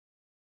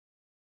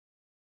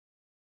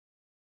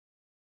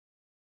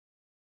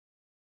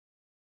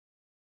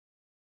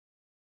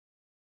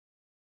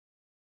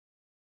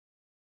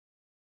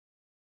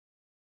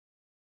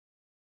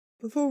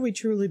Before we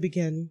truly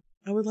begin,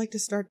 I would like to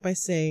start by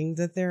saying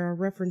that there are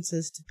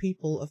references to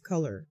people of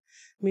color,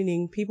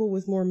 meaning people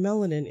with more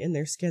melanin in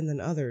their skin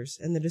than others,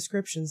 in the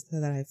descriptions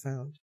that I have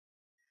found.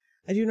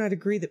 I do not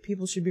agree that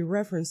people should be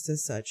referenced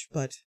as such,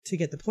 but, to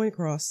get the point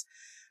across,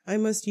 I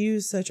must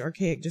use such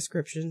archaic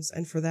descriptions,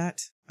 and for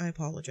that, I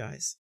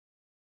apologize.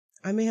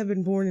 I may have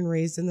been born and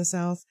raised in the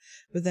South,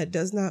 but that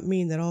does not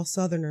mean that all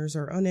Southerners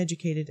are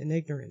uneducated and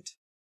ignorant.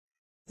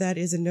 That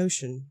is a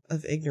notion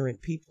of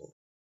ignorant people.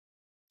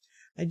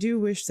 I do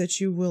wish that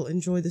you will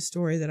enjoy the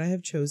story that I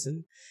have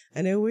chosen,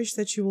 and I wish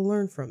that you will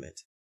learn from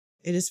it.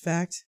 It is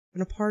fact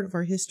and a part of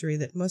our history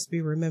that must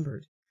be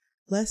remembered,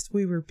 lest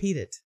we repeat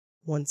it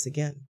once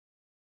again.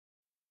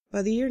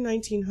 By the year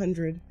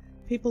 1900,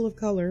 people of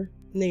color,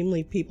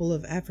 namely people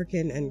of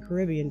African and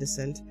Caribbean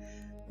descent,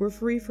 were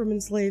free from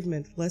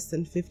enslavement less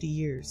than 50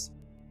 years.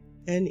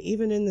 And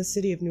even in the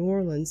city of New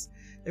Orleans,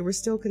 they were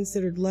still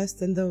considered less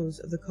than those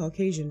of the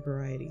Caucasian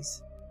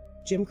varieties.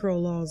 Jim Crow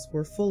laws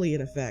were fully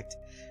in effect,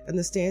 and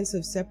the stance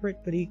of separate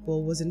but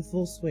equal was in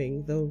full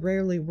swing, though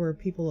rarely were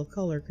people of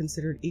color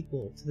considered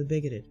equal to the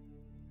bigoted.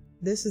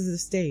 This is the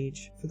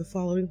stage for the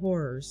following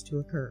horrors to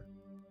occur.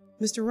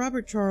 Mr.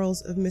 Robert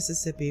Charles of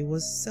Mississippi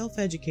was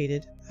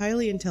self-educated,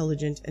 highly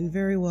intelligent, and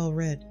very well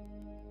read.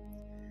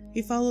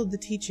 He followed the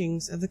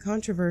teachings of the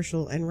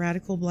controversial and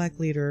radical black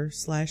leader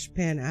 /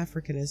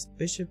 Pan-Africanist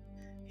Bishop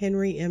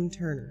Henry M.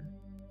 Turner.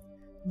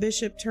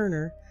 Bishop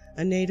Turner,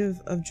 a native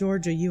of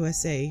Georgia,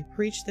 USA,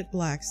 preached that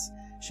blacks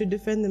should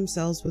defend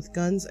themselves with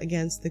guns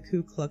against the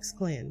Ku Klux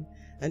Klan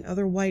and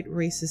other white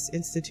racist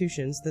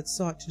institutions that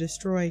sought to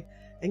destroy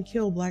and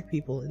kill black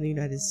people in the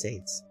United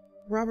States.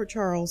 Robert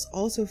Charles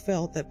also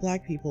felt that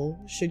black people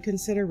should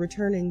consider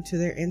returning to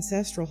their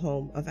ancestral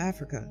home of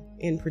Africa,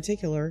 in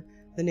particular,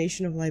 the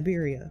nation of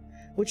Liberia,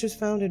 which was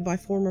founded by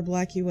former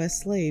black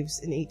U.S. slaves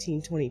in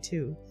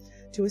 1822,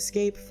 to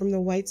escape from the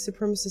white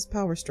supremacist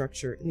power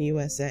structure in the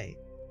USA.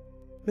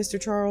 Mr.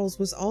 Charles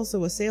was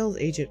also a sales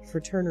agent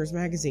for Turner's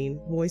magazine,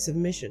 Voice of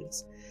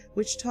Missions,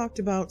 which talked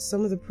about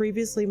some of the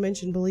previously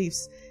mentioned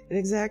beliefs in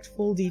exact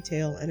full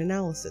detail and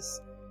analysis.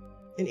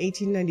 In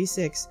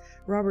 1896,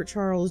 Robert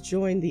Charles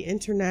joined the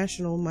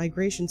International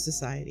Migration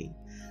Society,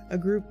 a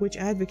group which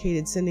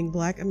advocated sending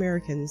black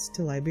Americans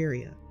to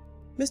Liberia.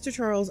 Mr.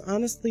 Charles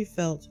honestly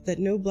felt that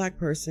no black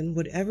person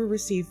would ever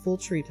receive full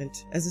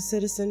treatment as a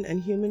citizen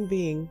and human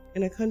being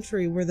in a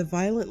country where the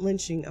violent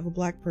lynching of a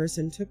black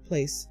person took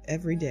place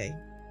every day.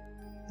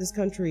 This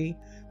country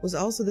was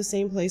also the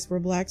same place where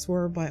blacks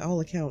were, by all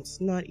accounts,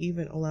 not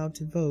even allowed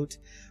to vote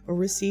or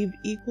received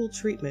equal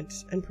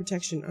treatment and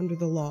protection under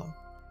the law.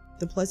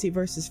 The Plessy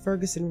v.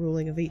 Ferguson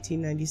ruling of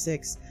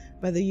 1896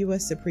 by the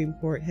U.S. Supreme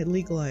Court had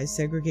legalized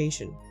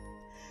segregation.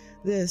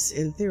 This,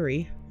 in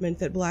theory, meant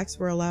that blacks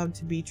were allowed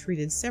to be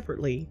treated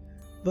separately,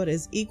 but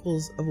as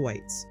equals of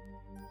whites.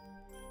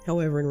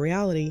 However, in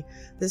reality,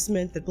 this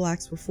meant that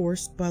blacks were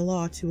forced by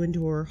law to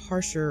endure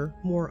harsher,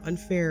 more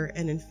unfair,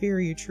 and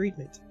inferior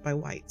treatment by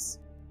whites.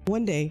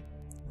 One day,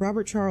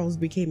 Robert Charles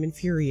became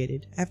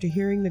infuriated after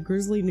hearing the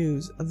grisly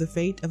news of the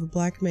fate of a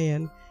black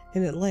man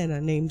in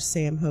Atlanta named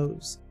Sam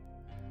Hose.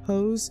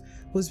 Hose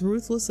was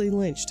ruthlessly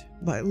lynched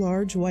by a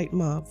large white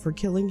mob for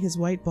killing his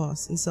white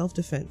boss in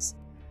self-defense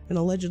and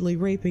allegedly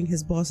raping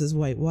his boss's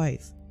white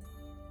wife.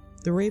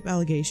 The rape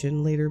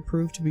allegation later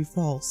proved to be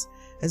false,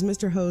 as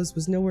Mr. Hose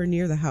was nowhere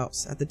near the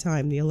house at the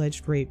time the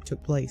alleged rape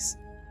took place.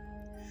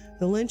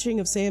 The lynching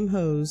of Sam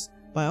Hose,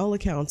 by all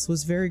accounts,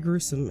 was very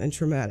gruesome and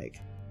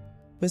traumatic.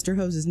 Mr.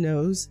 Hose's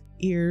nose,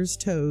 ears,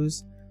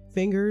 toes,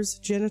 fingers,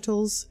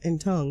 genitals, and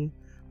tongue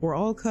were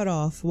all cut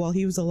off while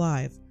he was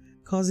alive,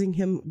 causing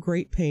him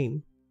great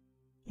pain.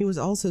 He was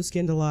also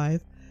skinned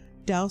alive,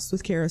 doused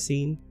with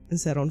kerosene, and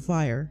set on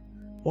fire,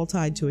 while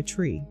tied to a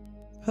tree.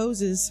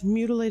 Hose's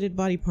mutilated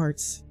body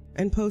parts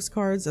and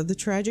postcards of the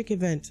tragic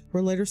event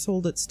were later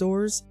sold at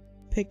stores,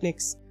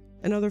 picnics,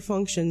 and other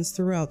functions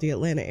throughout the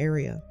Atlanta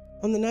area.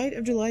 On the night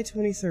of July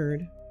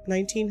 23,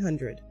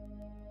 1900,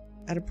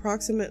 at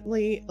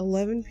approximately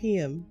 11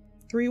 p.m.,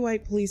 3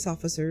 white police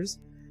officers,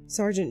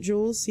 Sergeant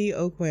Jules C.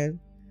 Oquan,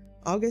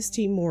 August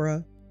T.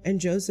 Mora, and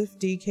Joseph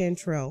D.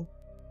 Cantrell,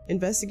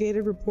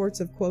 investigated reports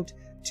of, quote,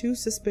 2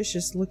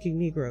 suspicious-looking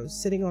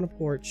Negroes sitting on a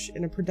porch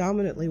in a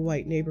predominantly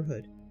white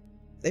neighborhood.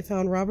 They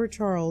found Robert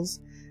Charles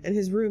and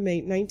his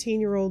roommate,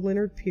 19-year-old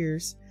Leonard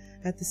Pierce,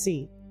 at the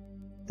scene.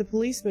 The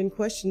policemen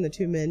questioned the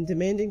 2 men,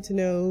 demanding to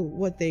know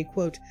what they,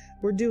 quote,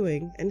 were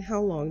doing and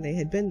how long they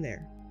had been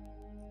there.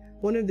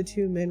 One of the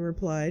 2 men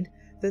replied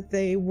that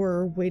they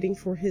were waiting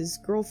for his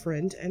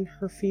girlfriend and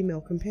her female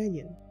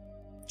companion.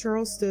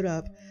 Charles stood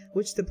up,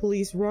 which the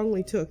police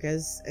wrongly took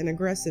as an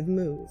aggressive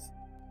move.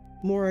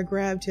 Mora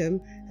grabbed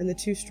him, and the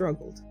 2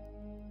 struggled.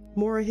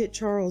 Mora hit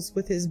Charles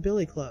with his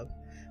billy club.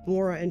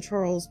 Mora and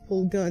Charles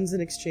pulled guns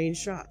and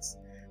exchanged shots.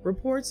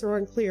 Reports are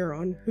unclear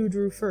on who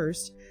drew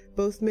first.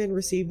 Both men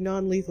received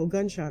non-lethal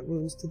gunshot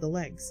wounds to the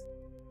legs.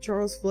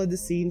 Charles fled the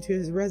scene to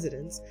his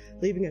residence,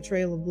 leaving a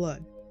trail of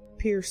blood.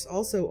 Pierce,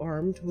 also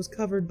armed, was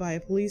covered by a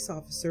police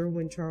officer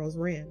when Charles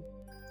ran.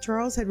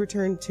 Charles had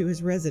returned to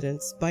his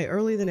residence by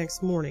early the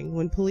next morning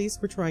when police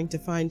were trying to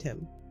find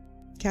him.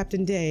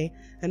 Captain Day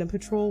and a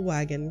patrol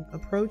wagon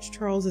approached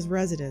Charles's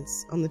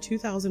residence on the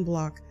 2000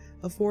 block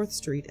of 4th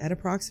Street at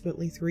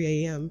approximately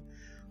 3 a.m.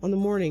 on the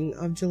morning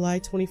of July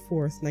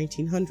 24,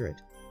 1900.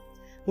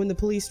 When the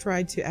police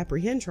tried to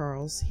apprehend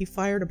Charles, he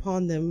fired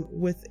upon them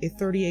with a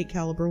 .38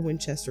 caliber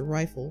Winchester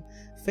rifle,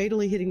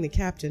 fatally hitting the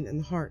captain in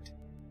the heart.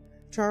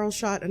 Charles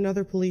shot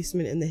another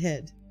policeman in the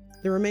head.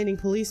 The remaining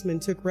policemen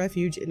took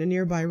refuge in a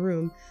nearby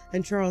room,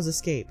 and Charles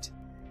escaped.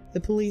 The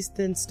police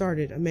then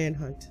started a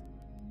manhunt.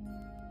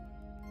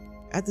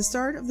 At the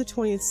start of the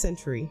 20th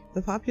century,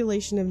 the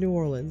population of New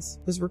Orleans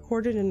was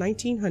recorded in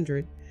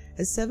 1900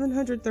 as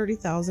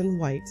 730,000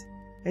 white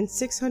and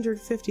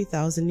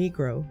 650,000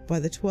 Negro by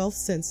the 12th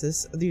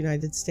census of the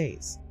United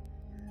States.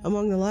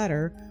 Among the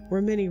latter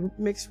were many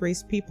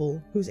mixed-race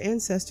people whose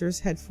ancestors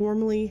had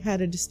formerly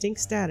had a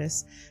distinct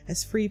status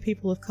as free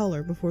people of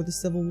color before the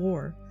Civil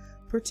War,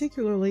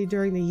 particularly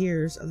during the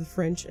years of the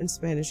French and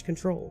Spanish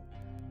control.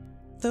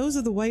 Those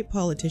of the white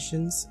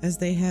politicians, as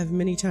they have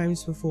many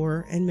times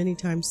before and many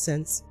times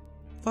since,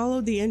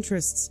 followed the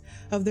interests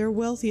of their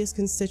wealthiest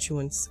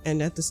constituents,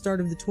 and at the start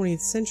of the 20th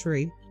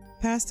century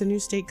passed a new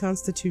state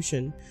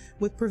constitution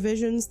with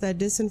provisions that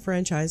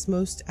disenfranchised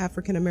most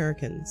African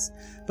Americans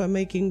by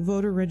making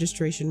voter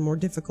registration more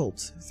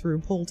difficult through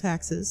poll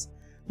taxes,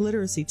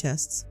 literacy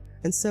tests,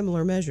 and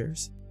similar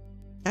measures.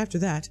 After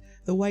that,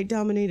 the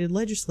white-dominated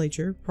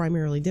legislature,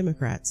 primarily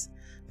Democrats,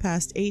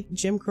 passed 8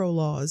 Jim Crow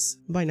laws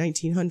by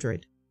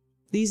 1900.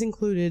 These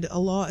included a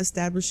law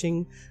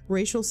establishing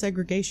racial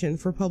segregation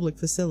for public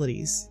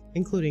facilities,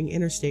 including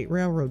interstate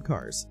railroad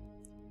cars.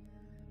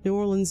 New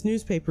Orleans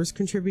newspapers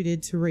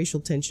contributed to racial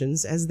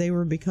tensions as they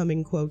were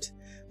becoming, quote,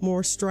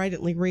 more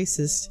stridently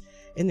racist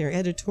in their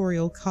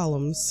editorial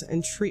columns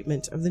and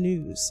treatment of the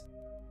news.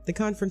 The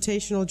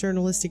confrontational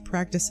journalistic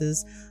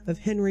practices of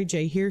Henry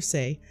J.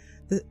 Hearsay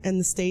and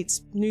the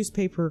state's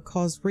newspaper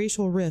caused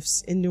racial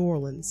rifts in New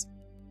Orleans.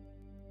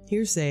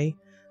 Hearsay,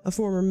 a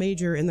former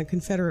major in the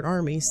Confederate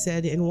Army,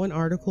 said in one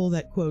article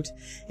that, quote,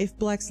 if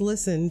blacks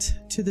listened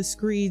to the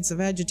screeds of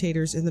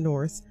agitators in the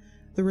North,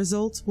 the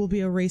result will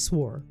be a race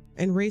war,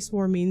 and race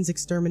war means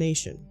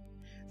extermination.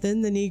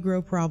 Then the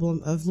Negro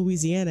problem of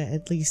Louisiana,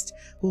 at least,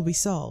 will be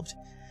solved,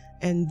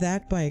 and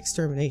that by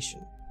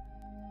extermination.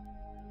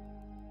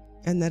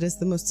 And that is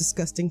the most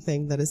disgusting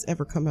thing that has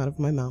ever come out of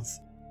my mouth.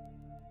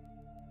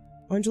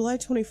 On July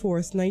 24,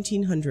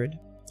 1900,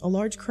 a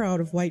large crowd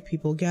of white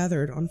people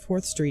gathered on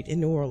 4th Street in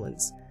New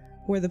Orleans,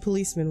 where the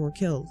policemen were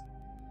killed.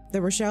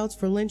 There were shouts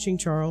for lynching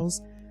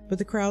Charles, but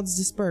the crowds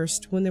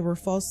dispersed when they were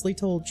falsely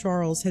told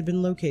Charles had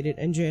been located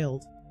and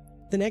jailed.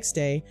 The next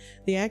day,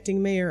 the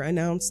acting mayor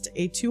announced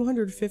a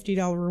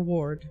 $250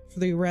 reward for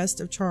the arrest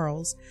of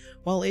Charles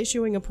while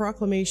issuing a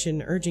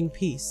proclamation urging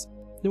peace.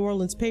 New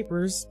Orleans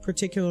papers,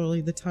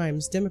 particularly the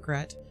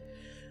Times-Democrat,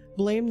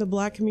 blamed the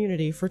black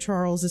community for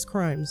Charles's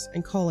crimes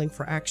and calling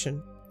for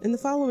action. In the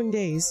following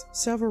days,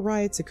 several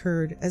riots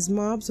occurred as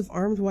mobs of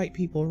armed white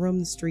people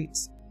roamed the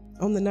streets.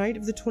 On the night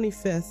of the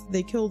 25th,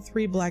 they killed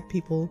 3 black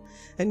people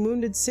and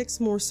wounded 6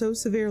 more so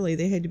severely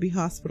they had to be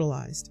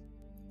hospitalized.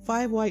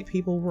 5 white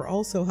people were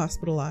also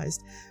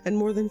hospitalized, and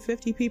more than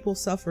 50 people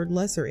suffered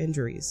lesser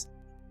injuries.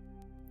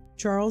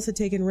 Charles had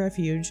taken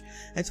refuge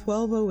at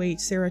 1208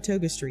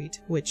 Saratoga Street,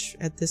 which,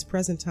 at this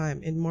present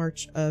time in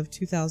March of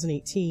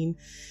 2018,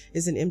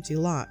 is an empty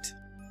lot,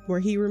 where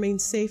he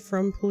remained safe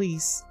from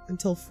police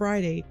until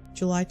Friday,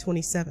 July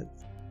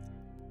 27th.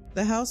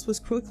 The house was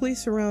quickly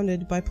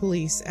surrounded by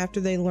police after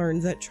they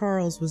learned that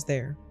Charles was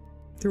there.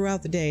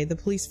 Throughout the day, the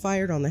police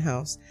fired on the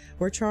house,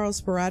 where Charles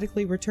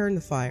sporadically returned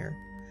the fire.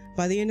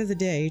 By the end of the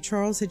day,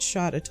 Charles had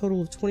shot a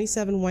total of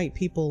 27 white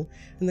people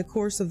in the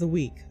course of the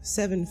week,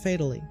 7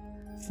 fatally.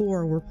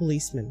 4 were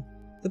policemen.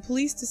 The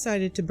police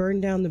decided to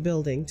burn down the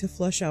building to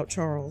flush out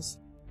Charles.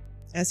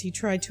 As he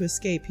tried to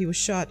escape, he was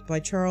shot by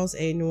Charles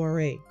A.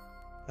 Noiret,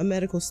 a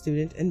medical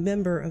student and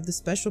member of the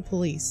Special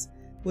Police,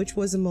 which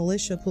was a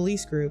militia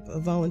police group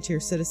of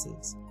volunteer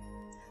citizens.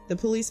 The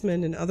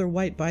policemen and other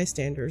white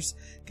bystanders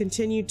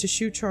continued to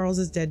shoot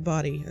Charles's dead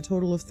body a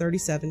total of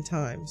 37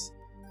 times.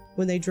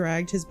 When they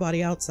dragged his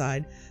body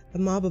outside, a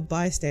mob of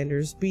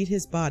bystanders beat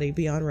his body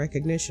beyond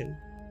recognition.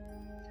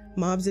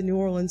 Mobs in New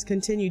Orleans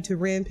continued to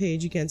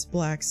rampage against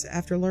blacks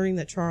after learning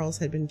that Charles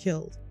had been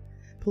killed.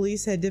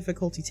 Police had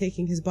difficulty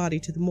taking his body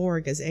to the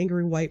morgue as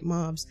angry white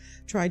mobs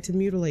tried to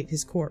mutilate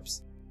his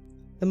corpse.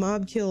 The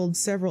mob killed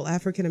several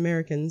African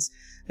Americans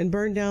and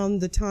burned down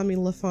the Tommy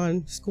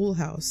LaFon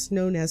schoolhouse,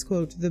 known as,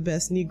 quote, the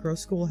best Negro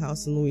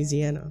schoolhouse in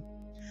Louisiana.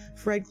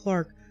 Fred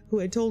Clark, who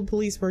had told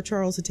police where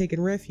Charles had taken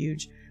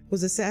refuge,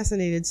 was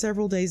assassinated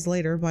several days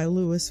later by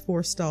Louis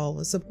Forstall,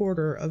 a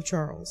supporter of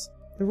Charles.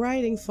 The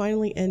rioting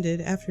finally ended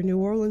after New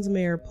Orleans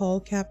Mayor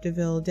Paul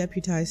Capdeville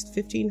deputized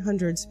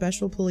 1,500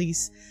 special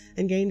police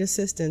and gained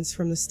assistance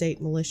from the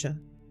state militia.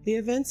 The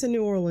events in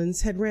New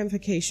Orleans had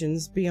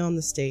ramifications beyond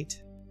the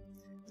state.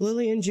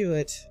 Lillian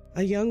Jewett,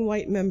 a young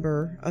white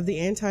member of the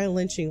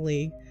Anti-Lynching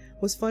League,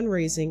 was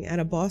fundraising at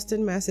a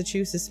Boston,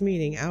 Massachusetts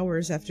meeting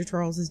hours after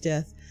Charles's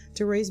death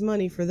to raise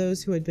money for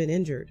those who had been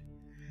injured.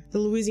 The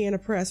Louisiana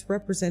Press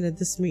represented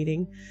this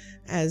meeting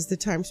as, the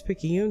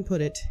Times-Picayune put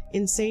it,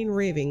 insane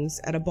ravings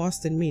at a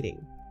Boston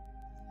meeting.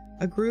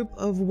 A group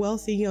of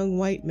wealthy young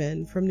white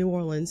men from New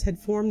Orleans had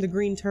formed the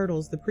Green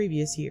Turtles the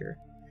previous year.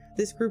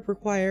 This group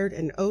required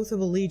an oath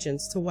of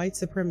allegiance to white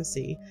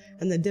supremacy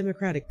and the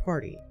Democratic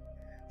Party.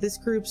 This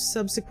group's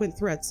subsequent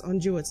threats on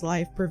Jewett's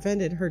life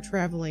prevented her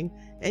traveling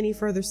any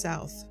further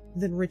south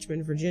than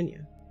Richmond,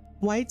 Virginia.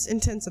 Whites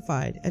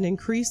intensified and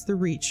increased the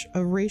reach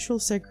of racial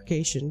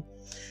segregation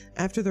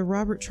after the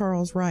Robert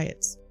Charles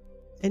Riots.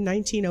 In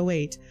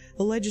 1908,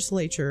 the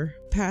legislature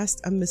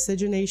passed a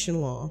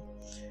miscegenation law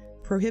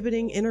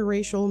prohibiting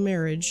interracial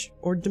marriage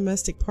or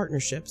domestic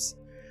partnerships.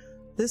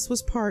 This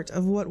was part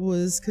of what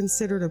was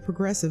considered a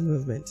progressive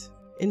movement,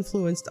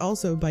 influenced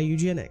also by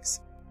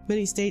eugenics.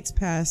 Many states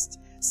passed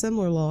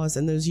similar laws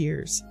in those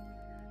years.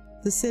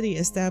 The city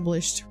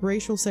established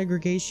racial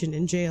segregation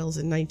in jails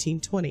in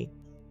 1920.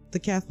 The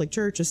Catholic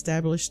Church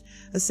established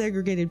a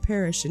segregated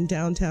parish in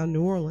downtown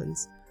New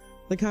Orleans,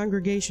 the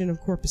Congregation of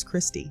Corpus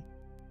Christi.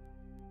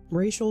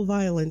 Racial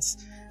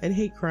violence and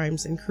hate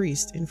crimes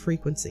increased in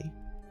frequency.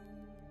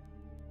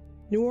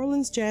 New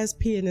Orleans jazz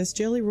pianist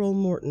Jelly Roll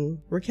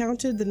Morton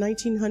recounted the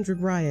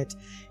 1900 riot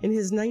in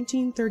his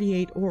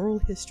 1938 oral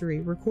history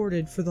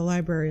recorded for the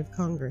Library of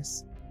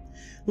Congress.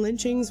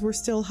 Lynchings were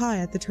still high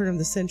at the turn of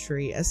the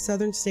century as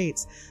southern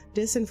states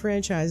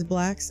disenfranchised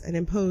blacks and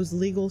imposed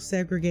legal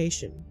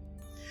segregation.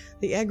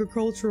 The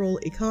agricultural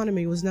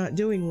economy was not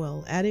doing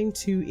well, adding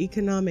to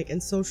economic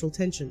and social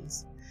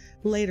tensions.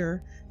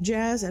 Later,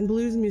 jazz and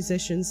blues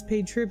musicians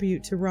paid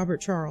tribute to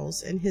Robert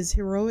Charles and his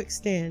heroic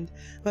stand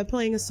by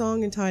playing a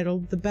song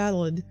entitled The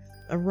Ballad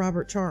of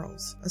Robert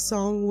Charles, a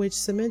song which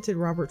cemented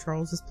Robert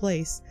Charles's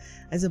place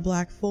as a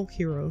black folk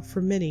hero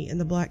for many in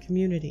the black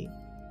community.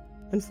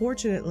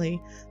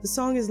 Unfortunately, the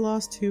song is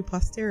lost to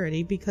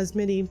posterity because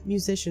many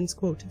musicians,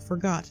 quote,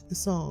 forgot the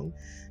song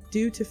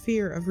due to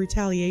fear of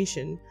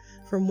retaliation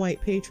from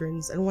white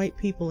patrons and white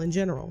people in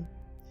general.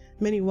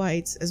 Many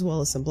whites, as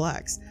well as some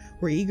blacks,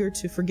 were eager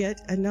to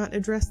forget and not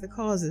address the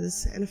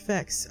causes and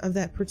effects of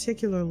that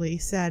particularly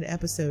sad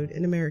episode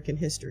in American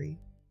history.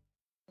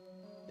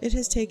 It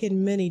has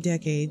taken many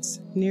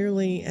decades,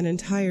 nearly an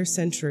entire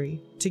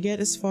century, to get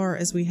as far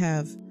as we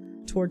have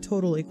toward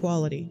total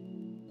equality.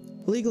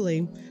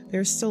 Legally,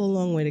 there's still a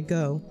long way to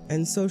go,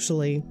 and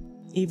socially,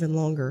 even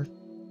longer.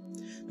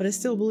 But I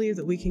still believe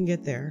that we can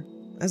get there,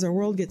 as our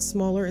world gets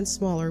smaller and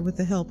smaller with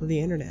the help of the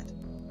internet.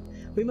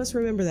 We must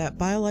remember that,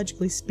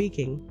 biologically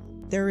speaking,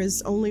 there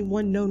is only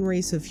one known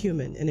race of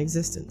human in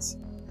existence.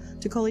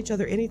 To call each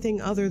other anything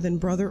other than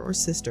brother or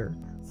sister,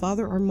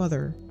 father or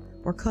mother,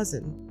 or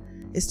cousin,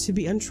 is to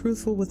be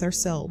untruthful with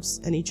ourselves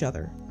and each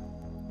other.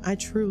 I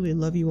truly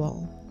love you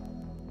all.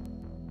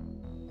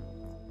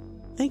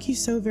 Thank you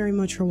so very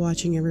much for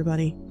watching,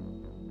 everybody.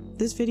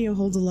 This video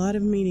holds a lot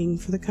of meaning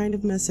for the kind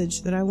of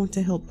message that I want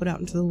to help put out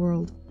into the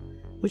world,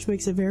 which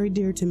makes it very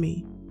dear to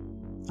me.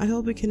 I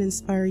hope it can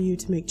inspire you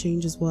to make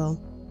change as well.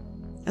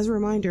 As a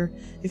reminder,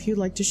 if you'd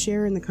like to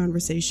share in the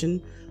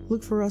conversation,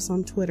 look for us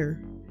on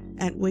Twitter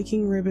at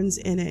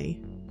WakingRibbonsNA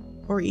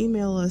or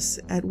email us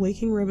at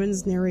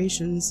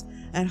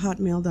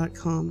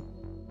wakingribbonsnarrations@hotmail.com.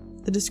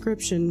 The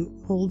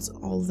description holds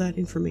all of that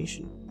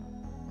information.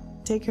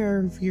 Take care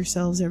of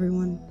yourselves,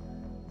 everyone.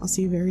 I'll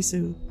see you very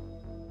soon.